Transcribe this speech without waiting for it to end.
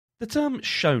The term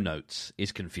show notes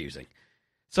is confusing.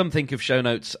 Some think of show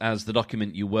notes as the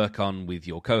document you work on with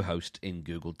your co-host in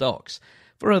Google Docs.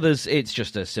 For others, it's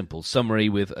just a simple summary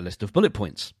with a list of bullet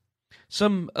points.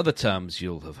 Some other terms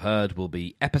you'll have heard will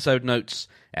be episode notes,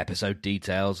 episode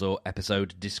details, or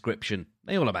episode description.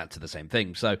 They all amount to the same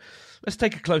thing, so let's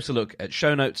take a closer look at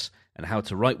show notes and how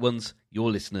to write ones your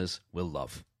listeners will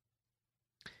love.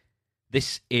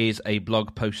 This is a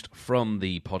blog post from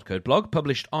the Podcode blog,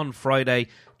 published on Friday,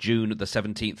 June the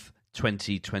 17th,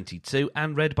 2022,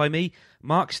 and read by me,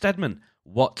 Mark Steadman.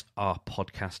 What are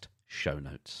podcast show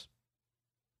notes?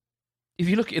 If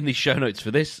you look in the show notes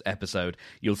for this episode,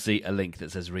 you'll see a link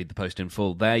that says read the post in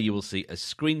full. There you will see a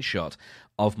screenshot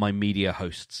of my Media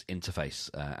Hosts interface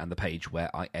and the page where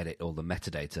I edit all the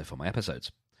metadata for my episodes.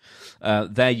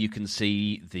 There you can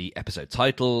see the episode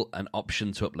title, an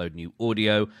option to upload new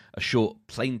audio, a short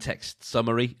plain text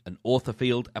summary, an author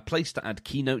field, a place to add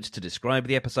keynotes to describe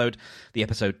the episode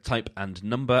type and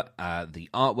number, the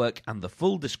artwork, and the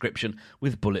full description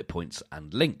with bullet points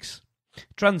and links.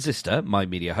 Transistor, my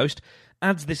media host,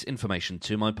 adds this information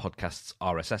to my podcast's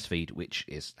RSS feed, which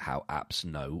is how apps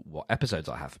know what episodes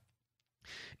I have.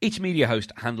 Each media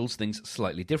host handles things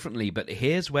slightly differently, but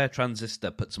here's where Transistor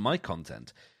puts my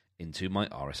content into my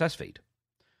RSS feed.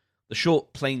 The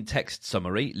short plain text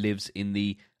summary lives in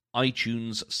the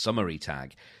iTunes summary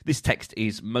tag. This text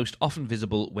is most often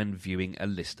visible when viewing a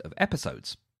list of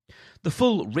episodes. The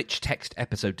full rich text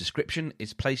episode description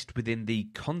is placed within the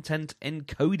content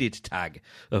encoded tag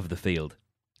of the field.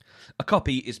 A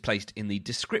copy is placed in the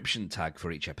description tag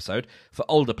for each episode for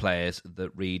older players that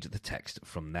read the text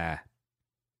from there.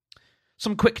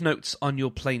 Some quick notes on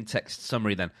your plain text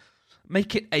summary then.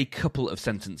 Make it a couple of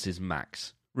sentences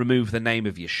max. Remove the name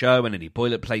of your show and any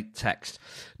boilerplate text.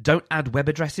 Don't add web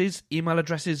addresses, email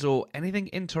addresses, or anything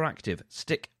interactive.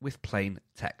 Stick with plain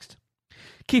text.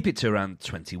 Keep it to around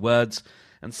 20 words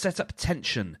and set up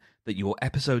tension that your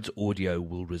episode's audio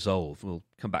will resolve. We'll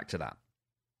come back to that.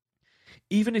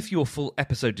 Even if your full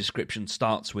episode description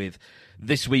starts with,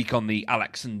 "This week on the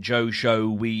Alex and Joe show,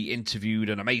 we interviewed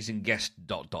an amazing guest, ...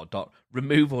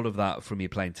 remove all of that from your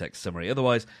plain text summary.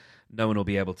 Otherwise, no one will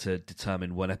be able to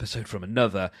determine one episode from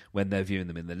another when they're viewing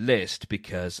them in the list,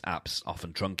 because apps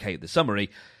often truncate the summary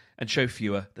and show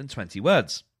fewer than 20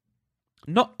 words.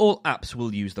 Not all apps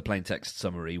will use the plain text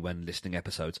summary when listing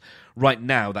episodes. Right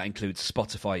now, that includes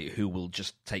Spotify, who will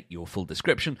just take your full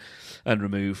description and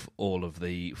remove all of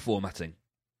the formatting.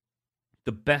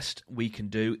 The best we can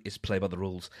do is play by the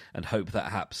rules and hope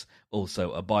that apps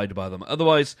also abide by them.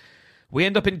 Otherwise, we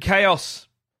end up in chaos.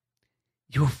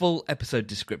 Your full episode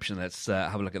description, let's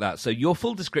have a look at that. So your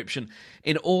full description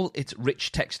in all its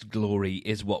rich text glory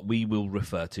is what we will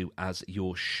refer to as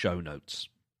your show notes.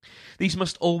 These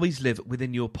must always live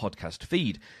within your podcast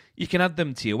feed. You can add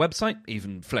them to your website,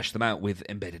 even flesh them out with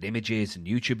embedded images and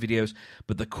YouTube videos,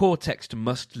 but the core text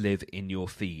must live in your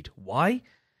feed. Why?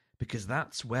 Because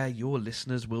that's where your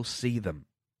listeners will see them.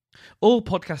 All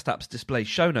podcast apps display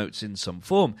show notes in some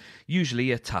form,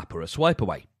 usually a tap or a swipe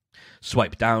away.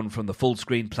 Swipe down from the full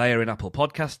screen player in Apple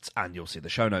Podcasts and you'll see the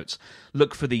show notes.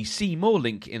 Look for the See More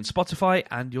link in Spotify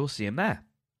and you'll see them there.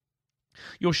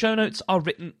 Your show notes are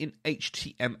written in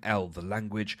HTML, the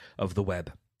language of the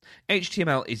web.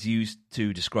 HTML is used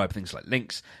to describe things like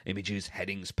links, images,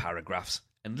 headings, paragraphs,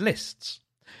 and lists.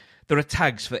 There are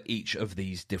tags for each of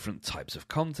these different types of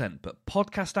content, but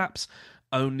podcast apps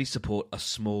only support a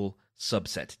small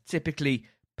subset, typically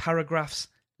paragraphs,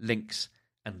 links,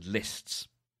 and lists.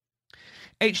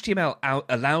 HTML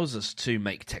allows us to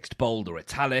make text bold or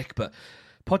italic, but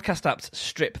podcast apps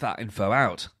strip that info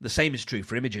out. The same is true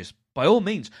for images. By all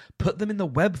means, put them in the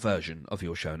web version of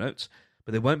your show notes,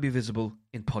 but they won't be visible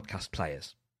in podcast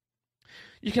players.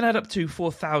 You can add up to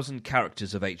 4,000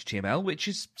 characters of HTML, which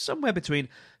is somewhere between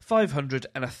 500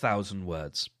 and 1,000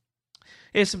 words.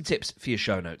 Here's some tips for your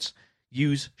show notes.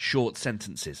 Use short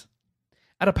sentences.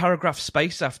 Add a paragraph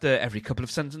space after every couple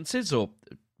of sentences, or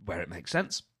where it makes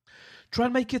sense. Try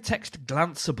and make your text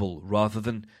glanceable rather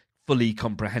than fully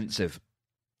comprehensive.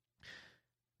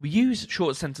 We use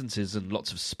short sentences and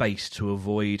lots of space to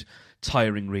avoid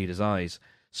tiring readers' eyes.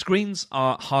 Screens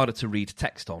are harder to read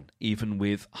text on, even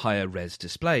with higher res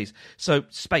displays, so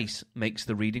space makes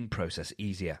the reading process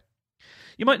easier.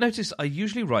 You might notice I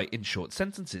usually write in short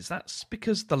sentences. That's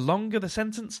because the longer the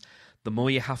sentence, the more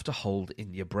you have to hold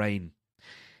in your brain.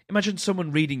 Imagine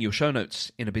someone reading your show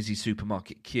notes in a busy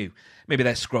supermarket queue. Maybe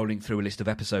they're scrolling through a list of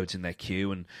episodes in their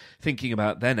queue and thinking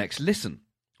about their next listen.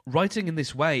 Writing in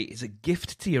this way is a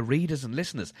gift to your readers and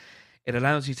listeners. It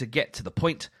allows you to get to the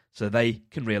point so they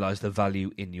can realise the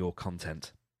value in your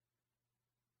content.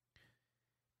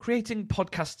 Creating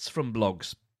podcasts from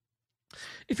blogs.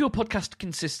 If your podcast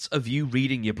consists of you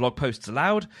reading your blog posts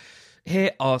aloud,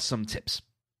 here are some tips.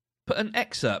 Put an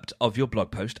excerpt of your blog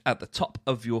post at the top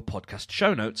of your podcast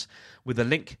show notes with a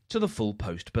link to the full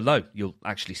post below. You'll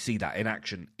actually see that in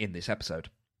action in this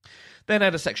episode. Then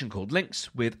add a section called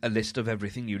Links with a list of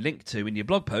everything you link to in your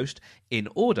blog post in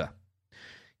order.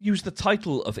 Use the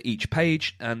title of each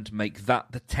page and make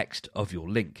that the text of your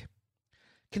link.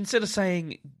 Consider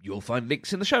saying you'll find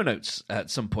links in the show notes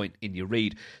at some point in your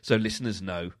read so listeners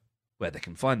know where they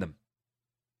can find them.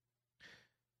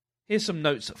 Here's some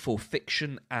notes for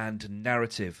fiction and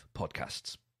narrative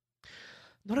podcasts.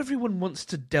 Not everyone wants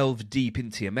to delve deep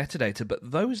into your metadata,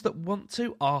 but those that want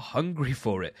to are hungry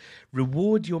for it.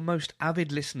 Reward your most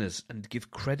avid listeners and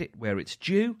give credit where it's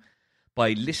due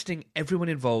by listing everyone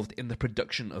involved in the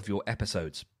production of your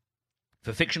episodes.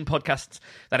 For fiction podcasts,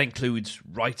 that includes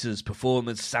writers,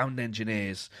 performers, sound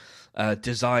engineers,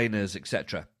 designers,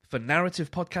 etc. For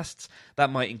narrative podcasts, that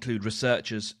might include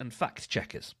researchers and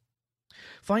fact-checkers.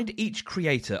 Find each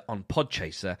creator on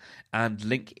Podchaser and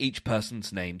link each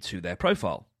person's name to their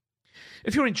profile.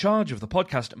 If you're in charge of the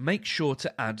podcast, make sure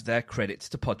to add their credits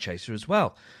to Podchaser as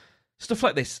well. Stuff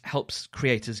like this helps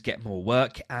creators get more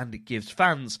work and it gives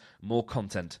fans more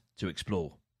content to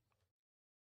explore.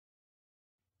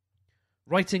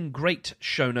 Writing great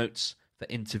show notes for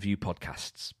interview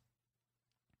podcasts.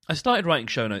 I started writing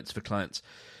show notes for clients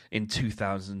in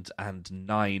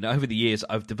 2009. Over the years,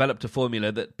 I've developed a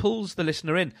formula that pulls the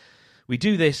listener in. We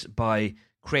do this by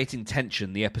creating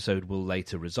tension the episode will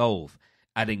later resolve,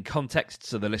 adding context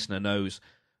so the listener knows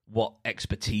what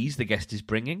expertise the guest is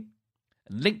bringing,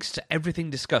 and links to everything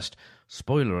discussed.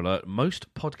 Spoiler alert,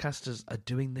 most podcasters are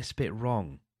doing this bit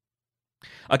wrong.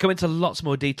 I go into lots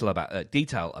more detail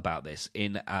about this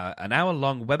in an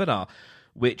hour-long webinar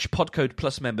which Podcode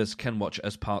Plus members can watch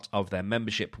as part of their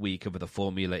membership. We cover the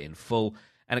formula in full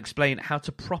and explain how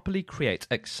to properly create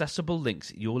accessible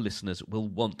links your listeners will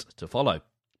want to follow.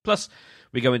 Plus,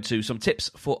 we go into some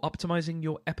tips for optimizing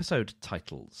your episode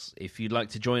titles. If you'd like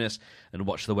to join us and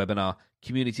watch the webinar,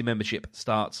 community membership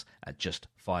starts at just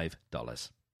 $5.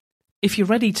 If you're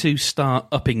ready to start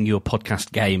upping your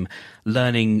podcast game,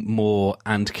 learning more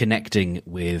and connecting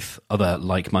with other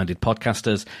like-minded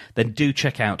podcasters, then do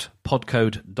check out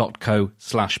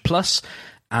podcode.co/plus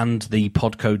and the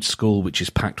Podcode School, which is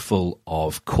packed full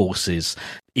of courses,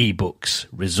 ebooks,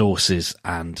 resources,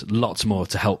 and lots more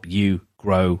to help you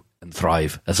grow and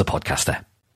thrive as a podcaster.